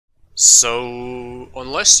So,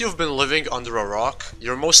 unless you've been living under a rock,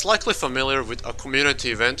 you're most likely familiar with a community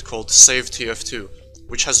event called Save TF2,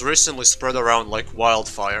 which has recently spread around like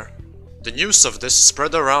wildfire. The news of this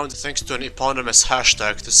spread around thanks to an eponymous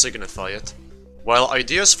hashtag to signify it. While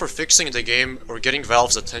ideas for fixing the game or getting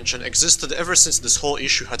Valve's attention existed ever since this whole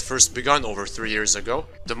issue had first begun over 3 years ago,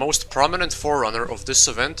 the most prominent forerunner of this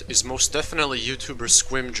event is most definitely YouTuber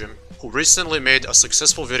SquimJim, who recently made a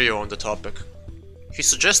successful video on the topic. He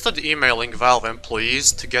suggested emailing Valve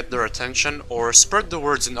employees to get their attention or spread the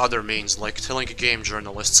words in other means like telling game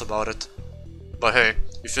journalists about it. But hey,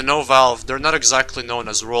 if you know Valve, they're not exactly known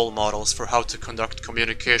as role models for how to conduct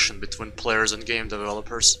communication between players and game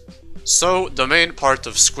developers. So the main part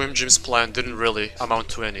of SquimJim's plan didn't really amount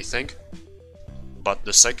to anything. But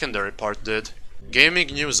the secondary part did. Gaming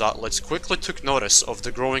news outlets quickly took notice of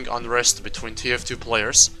the growing unrest between TF2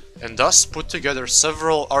 players, and thus put together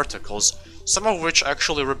several articles, some of which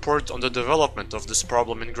actually report on the development of this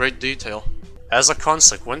problem in great detail. As a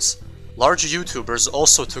consequence, large YouTubers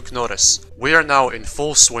also took notice. We are now in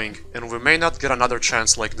full swing, and we may not get another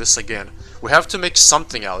chance like this again. We have to make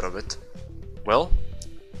something out of it. Well,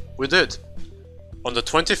 we did. On the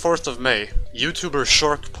 24th of May, YouTuber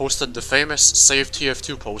Shork posted the famous Save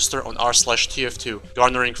TF2 poster on r/TF2,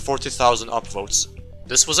 garnering 40,000 upvotes.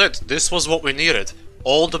 This was it. This was what we needed.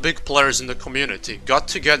 All the big players in the community got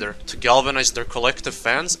together to galvanize their collective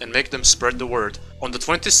fans and make them spread the word. On the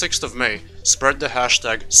 26th of May, spread the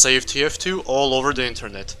hashtag SaveTF2 all over the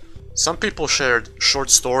internet. Some people shared short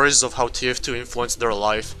stories of how TF2 influenced their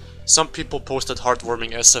life, some people posted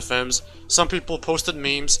heartwarming SFMs, some people posted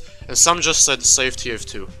memes, and some just said Save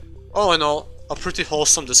TF2. All in all, a pretty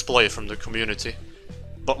wholesome display from the community.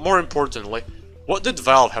 But more importantly, what did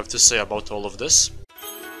Valve have to say about all of this?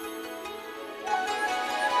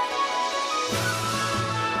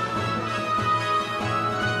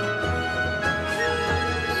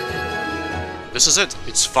 This is it,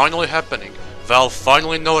 it's finally happening. Valve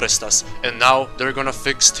finally noticed us, and now they're gonna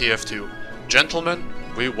fix TF2. Gentlemen,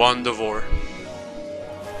 we won the war.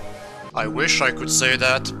 I wish I could say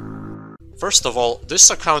that. First of all, this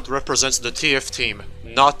account represents the TF team,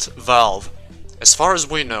 not Valve. As far as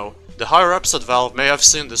we know, the higher-ups at Valve may have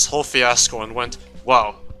seen this whole fiasco and went,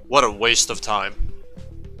 wow, what a waste of time.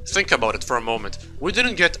 Think about it for a moment. We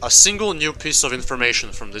didn't get a single new piece of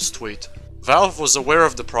information from this tweet. Valve was aware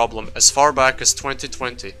of the problem as far back as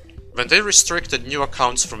 2020. When they restricted new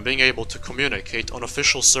accounts from being able to communicate on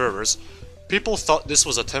official servers, people thought this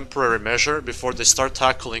was a temporary measure before they start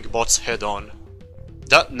tackling bots head-on.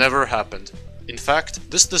 That never happened. In fact,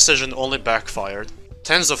 this decision only backfired.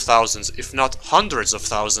 Tens of thousands, if not hundreds of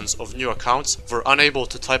thousands of new accounts were unable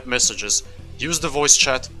to type messages, use the voice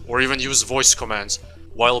chat, or even use voice commands,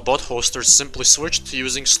 while bot hosters simply switched to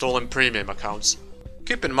using stolen premium accounts.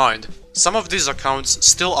 Keep in mind, some of these accounts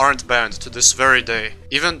still aren't banned to this very day,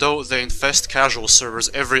 even though they infest casual servers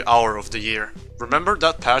every hour of the year. Remember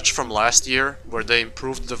that patch from last year, where they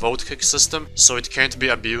improved the vote kick system so it can't be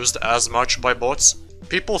abused as much by bots?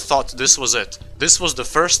 People thought this was it. This was the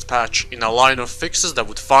first patch in a line of fixes that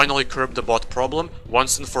would finally curb the bot problem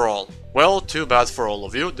once and for all. Well, too bad for all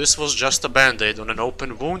of you, this was just a band-aid on an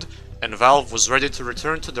open wound, and Valve was ready to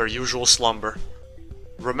return to their usual slumber.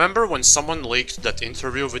 Remember when someone leaked that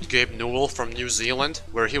interview with Gabe Newell from New Zealand,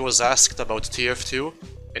 where he was asked about TF2,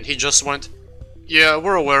 and he just went, "Yeah,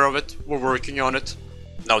 we're aware of it, we're working on it."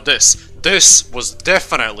 Now this was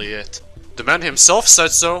definitely it. The man himself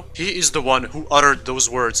said so, he is the one who uttered those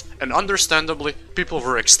words, and understandably, people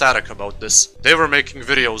were ecstatic about this. They were making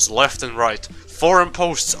videos left and right, forum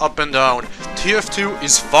posts up and down, TF2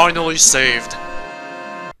 is finally saved.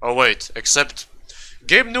 Oh wait, except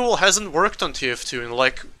Gabe Newell hasn't worked on TF2 in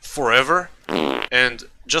like forever, and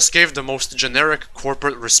just gave the most generic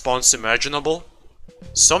corporate response imaginable.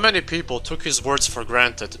 So many people took his words for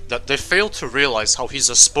granted that they failed to realize how he's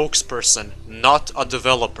a spokesperson, not a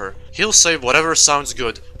developer. He'll say whatever sounds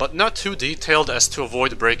good, but not too detailed as to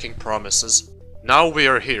avoid breaking promises. Now we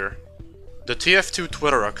are here. The TF2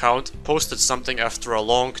 Twitter account posted something after a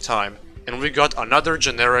long time, and we got another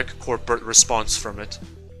generic corporate response from it.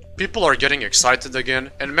 People are getting excited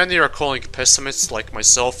again, and many are calling pessimists like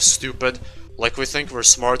myself stupid, like we think we're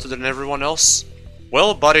smarter than everyone else.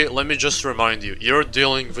 Well, buddy, let me just remind you, you're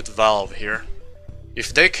dealing with Valve here.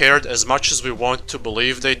 If they cared as much as we want to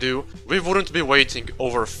believe they do, we wouldn't be waiting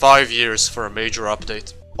over 5 years for a major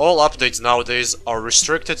update. All updates nowadays are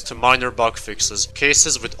restricted to minor bug fixes,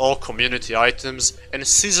 cases with all community items, and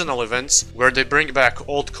seasonal events where they bring back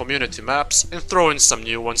old community maps and throw in some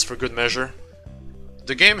new ones for good measure.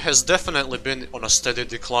 The game has definitely been on a steady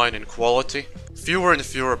decline in quality. Fewer and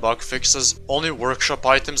fewer bug fixes, only workshop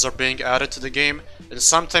items are being added to the game, and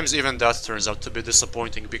sometimes even that turns out to be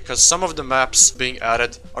disappointing because some of the maps being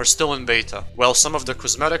added are still in beta, while some of the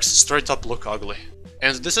cosmetics straight up look ugly.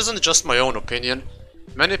 And this isn't just my own opinion.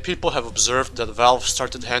 Many people have observed that Valve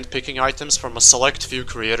started handpicking items from a select few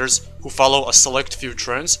creators who follow a select few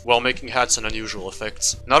trends while making hats and unusual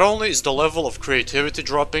effects. Not only is the level of creativity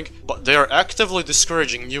dropping, but they are actively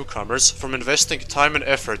discouraging newcomers from investing time and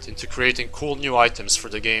effort into creating cool new items for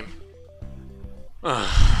the game.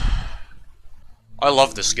 I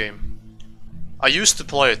love this game. I used to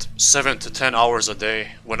play it 7 to 10 hours a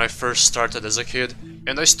day when I first started as a kid,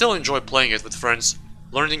 and I still enjoy playing it with friends,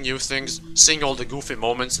 learning new things, seeing all the goofy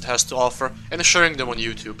moments it has to offer, and sharing them on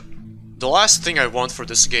YouTube. The last thing I want for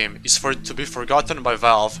this game is for it to be forgotten by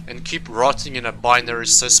Valve and keep rotting in a binary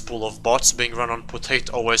cesspool of bots being run on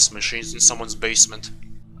Potato OS machines in someone's basement.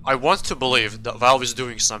 I want to believe that Valve is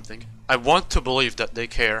doing something. I want to believe that they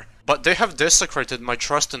care. But they have desecrated my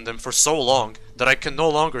trust in them for so long that I can no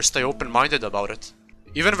longer stay open-minded about it.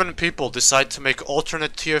 Even when people decide to make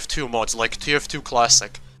alternate TF2 mods like TF2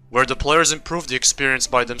 Classic, where the players improve the experience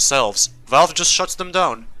by themselves, Valve just shuts them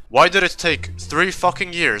down. Why did it take 3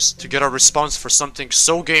 fucking years to get a response for something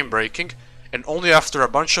so game-breaking, and only after a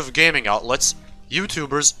bunch of gaming outlets,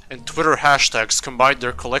 YouTubers, and Twitter hashtags combined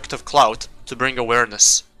their collective clout to bring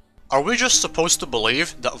awareness? Are we just supposed to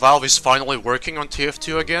believe that Valve is finally working on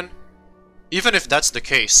TF2 again? Even if that's the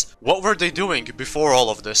case, what were they doing before all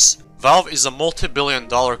of this? Valve is a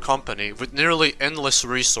multi-billion-dollar company with nearly endless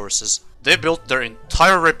resources. They built their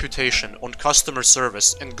entire reputation on customer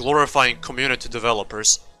service and glorifying community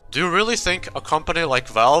developers. Do you really think a company like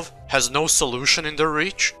Valve has no solution in their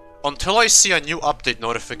reach? Until I see a new update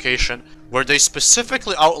notification where they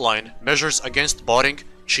specifically outline measures against botting,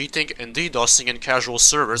 cheating, and DDoSing in casual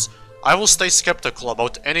servers, I will stay skeptical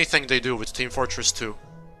about anything they do with Team Fortress 2.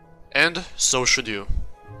 And so should you.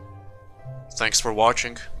 Thanks for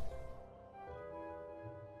watching.